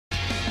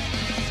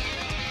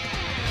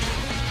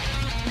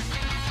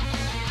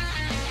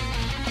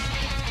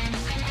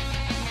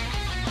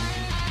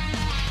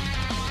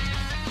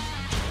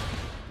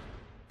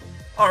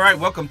Alright,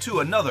 welcome to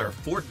another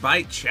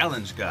Fortbyte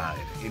Challenge Guide.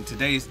 In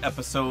today's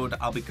episode,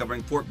 I'll be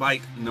covering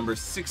Fortbyte number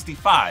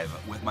 65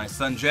 with my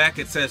son Jack.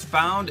 It says,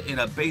 found in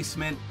a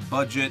basement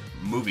budget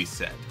movie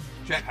set.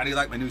 Jack, how do you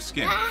like my new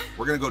skin?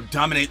 We're gonna go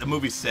dominate the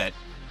movie set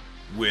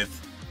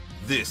with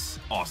this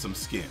awesome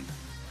skin.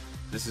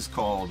 This is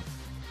called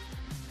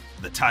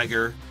the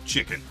Tiger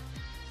Chicken.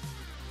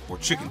 Or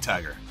Chicken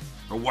Tiger.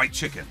 Or White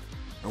Chicken.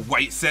 Or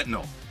White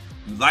Sentinel.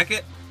 You like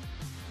it?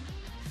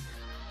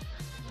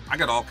 I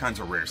got all kinds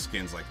of rare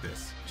skins like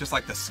this. Just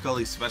like the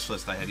Scully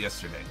Specialist I had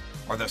yesterday.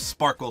 Or the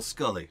Sparkle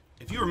Scully.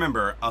 If you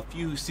remember, a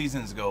few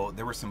seasons ago,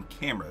 there were some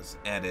cameras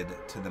added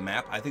to the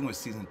map. I think it was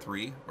season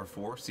 3 or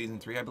 4. Season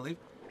 3, I believe.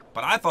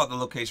 But I thought the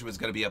location was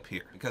going to be up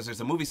here. Because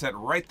there's a movie set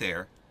right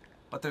there.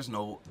 But there's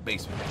no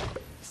basement.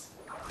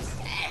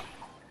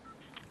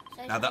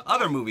 Now the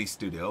other movie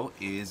studio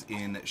is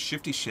in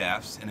Shifty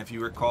Shafts. And if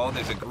you recall,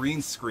 there's a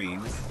green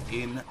screen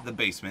in the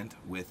basement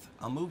with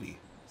a movie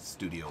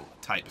studio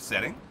type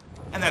setting.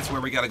 And that's where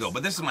we gotta go.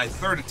 But this is my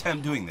third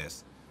attempt doing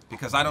this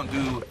because I don't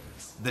do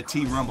the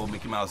Team Rumble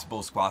Mickey Mouse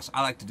Bull Squash.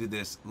 I like to do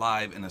this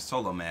live in a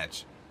solo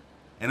match.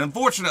 And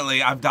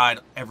unfortunately, I've died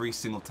every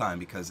single time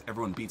because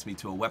everyone beats me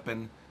to a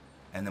weapon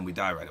and then we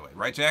die right away.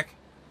 Right, Jack?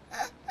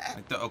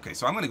 Okay,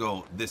 so I'm gonna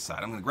go this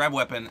side. I'm gonna grab a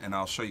weapon and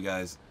I'll show you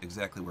guys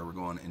exactly where we're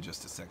going in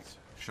just a second.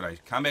 Should I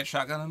combat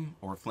shotgun him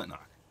or flint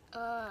knock?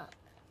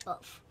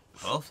 Both.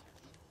 Both?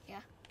 Yeah.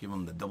 Give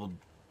him the double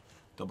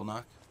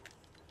knock?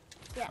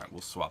 Yeah. Alright,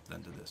 we'll swap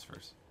then to this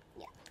first.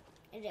 Yeah.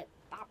 And then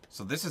pop.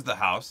 So this is the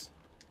house.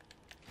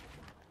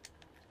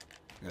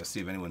 I gotta see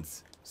if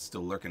anyone's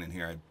still lurking in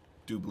here. I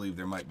do believe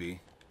there might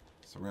be.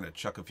 So we're gonna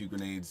chuck a few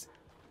grenades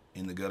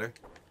in the gutter.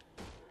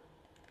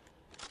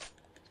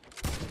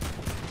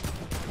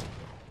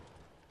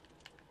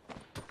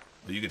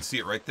 Well, you can see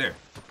it right there.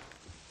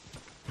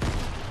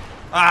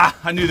 Ah!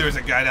 I knew there was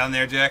a guy down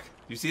there, Jack.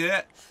 You see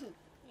that?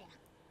 Yeah.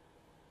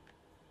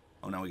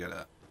 Oh, now we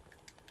gotta...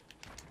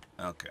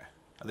 Okay.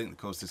 I think the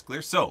coast is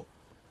clear. So,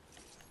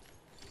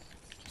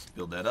 just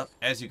build that up.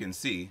 As you can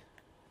see,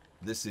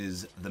 this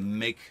is the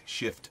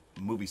makeshift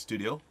movie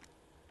studio.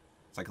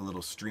 It's like a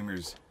little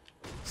streamer's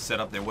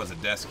setup. There was a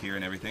desk here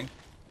and everything.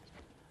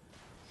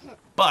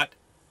 But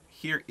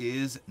here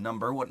is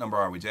number. What number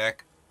are we,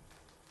 Jack?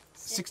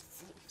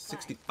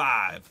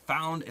 65.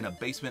 Found in a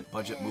basement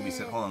budget movie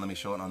set. Hold on, let me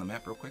show it on the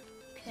map real quick.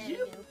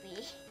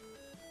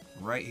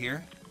 Right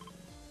here.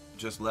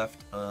 Just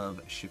left of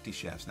Shifty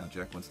Shafts. Now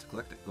Jack wants to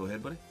collect it. Go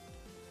ahead, buddy.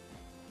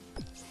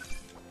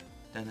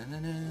 Da -na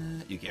 -na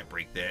 -na. You can't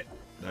break that.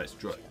 Nice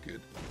try. Good.